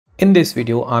In this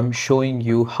video, I'm showing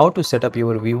you how to set up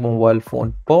your Vivo mobile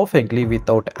phone perfectly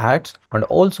without ads and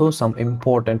also some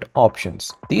important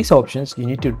options. These options you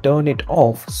need to turn it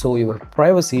off so your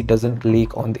privacy doesn't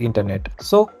leak on the internet.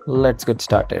 So let's get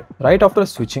started. Right after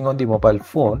switching on the mobile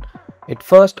phone, it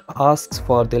first asks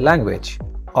for the language.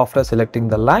 After selecting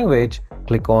the language,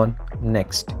 click on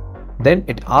Next. Then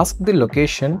it asks the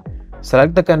location,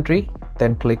 select the country,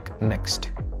 then click Next.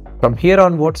 From here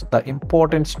onwards, the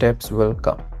important steps will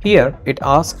come. Here, it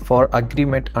asks for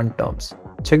agreement and terms.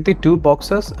 Check the two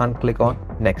boxes and click on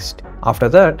Next. After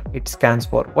that, it scans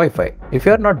for Wi-Fi. If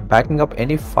you are not backing up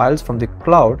any files from the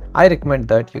cloud, I recommend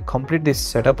that you complete this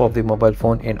setup of the mobile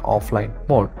phone in offline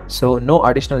mode. So no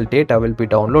additional data will be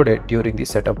downloaded during the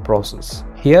setup process.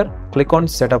 Here, click on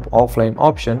Setup Offline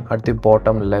option at the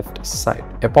bottom left side.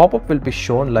 A pop-up will be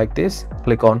shown like this.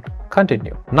 Click on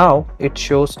Continue. Now it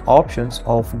shows options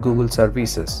of Google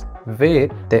services where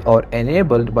they are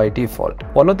enabled by default.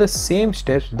 Follow the same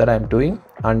steps that I am doing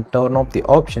and turn off the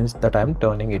options that I am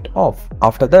turning it off.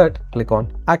 After that, click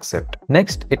on Accept.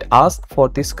 Next, it asks for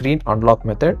the screen unlock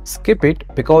method. Skip it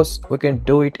because we can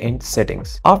do it in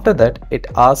settings. After that, it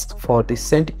asks for the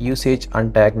send usage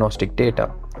and diagnostic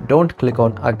data. Don't click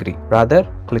on agree,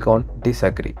 rather click on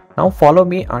disagree. Now follow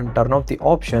me and turn off the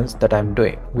options that I am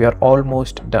doing. We are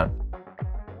almost done.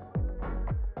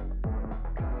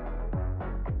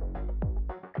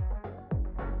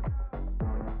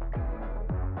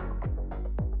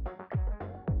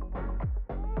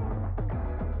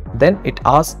 Then it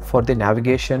asks for the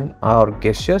navigation or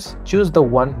gestures. Choose the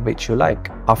one which you like.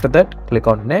 After that, click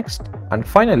on Next and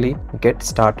finally Get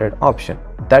Started option.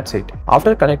 That's it.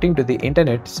 After connecting to the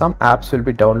internet, some apps will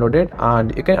be downloaded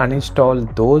and you can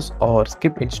uninstall those or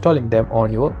skip installing them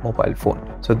on your mobile phone.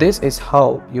 So this is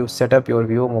how you set up your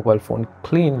Vivo mobile phone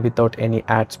clean without any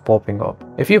ads popping up.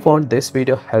 If you found this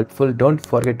video helpful, don't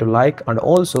forget to like and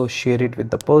also share it with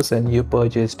the person you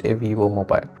purchased a Vivo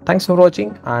mobile. Thanks for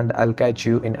watching and I'll catch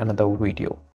you in another video.